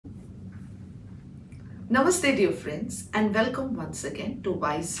Namaste dear friends and welcome once again to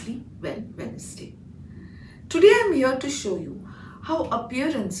Wisely Well Wednesday. Today I am here to show you how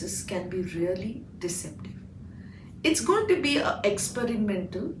appearances can be really deceptive. It's going to be an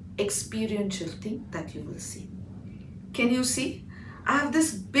experimental, experiential thing that you will see. Can you see? I have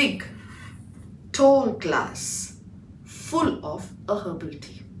this big, tall glass full of a herbal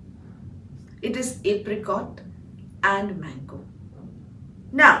tea. It is apricot and mango.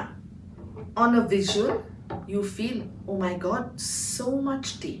 Now, on a visual, you feel, oh my God, so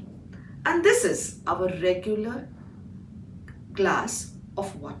much tea. And this is our regular glass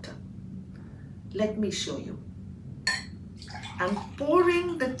of water. Let me show you. I'm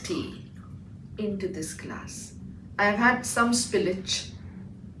pouring the tea into this glass. I've had some spillage.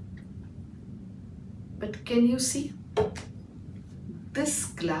 But can you see? This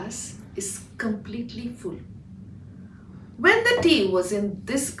glass is completely full. When the tea was in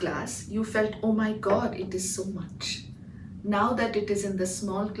this glass, you felt, oh my God, it is so much. Now that it is in the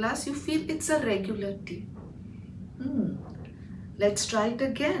small glass, you feel it's a regular tea. Let's try it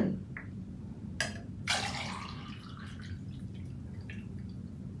again.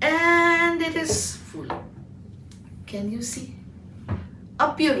 And it is full. Can you see?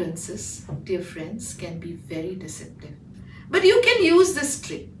 Appearances, dear friends, can be very deceptive. But you can use this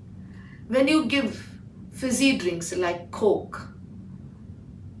trick. When you give fizzy drinks like Coke,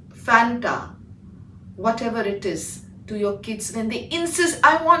 Fanta, whatever it is, to your kids, when they insist,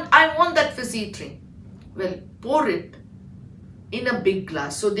 I want that fizzy drink. Well, pour it in a big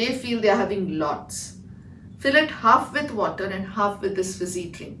glass so they feel they're having lots. Fill it half with water and half with this fizzy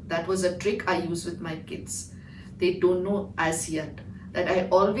drink. That was a trick I use with my kids. They don't know as yet that I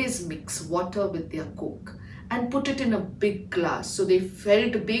always mix water with their Coke and put it in a big glass. So they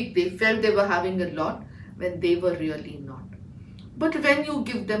felt big, they felt they were having a lot when they were really not. But when you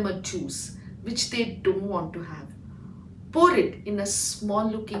give them a juice, which they don't want to have, pour it in a small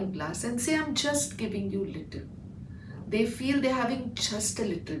looking glass and say, I'm just giving you little. They feel they're having just a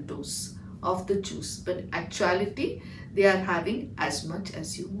little dose of the juice, but actuality, they are having as much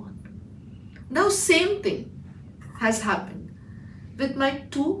as you want. Now, same thing has happened with my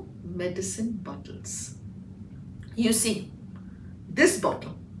 2 medicine bottles. You see, this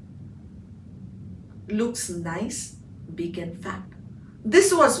bottle looks nice, big and fat.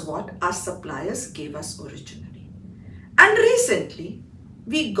 This was what our suppliers gave us originally. And recently,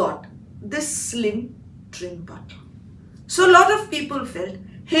 we got this slim, trim bottle. So a lot of people felt,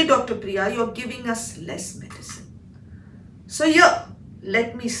 hey Dr. Priya, you're giving us less medicine. So here,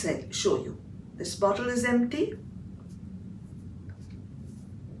 let me show you. This bottle is empty.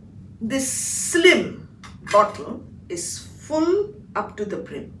 This slim bottle is full up to the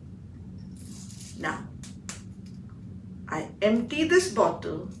brim. Now, I empty this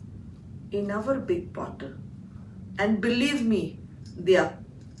bottle in our big bottle, and believe me, there are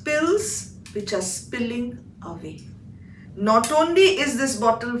pills which are spilling away. Not only is this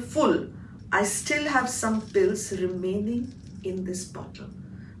bottle full, I still have some pills remaining in this bottle.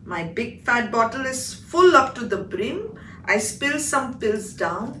 My big fat bottle is full up to the brim. I spill some pills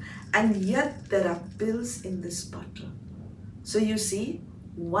down, and yet there are pills in this bottle. So you see,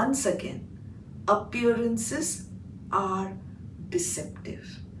 once again, appearances are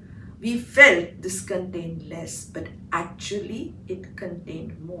deceptive. We felt this contained less, but actually it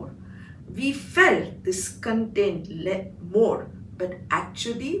contained more. We felt this contained more, but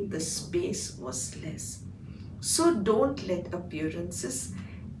actually the space was less. So don't let appearances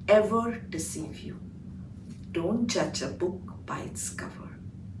ever deceive you. Don't judge a book by its cover.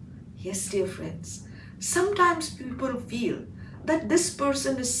 Yes, dear friends, sometimes people feel that this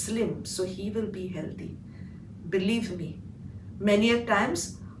person is slim, so he will be healthy. Believe me, many a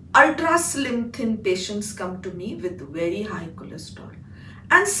times, ultra slim thin patients come to me with very high cholesterol.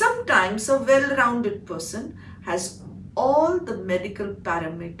 And sometimes a well-rounded person has all the medical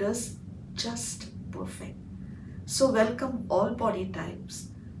parameters just perfect. So welcome all body types.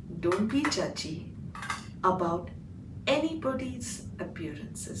 Don't be judgy about anybody's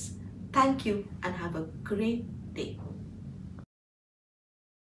appearances. Thank you and have a great day.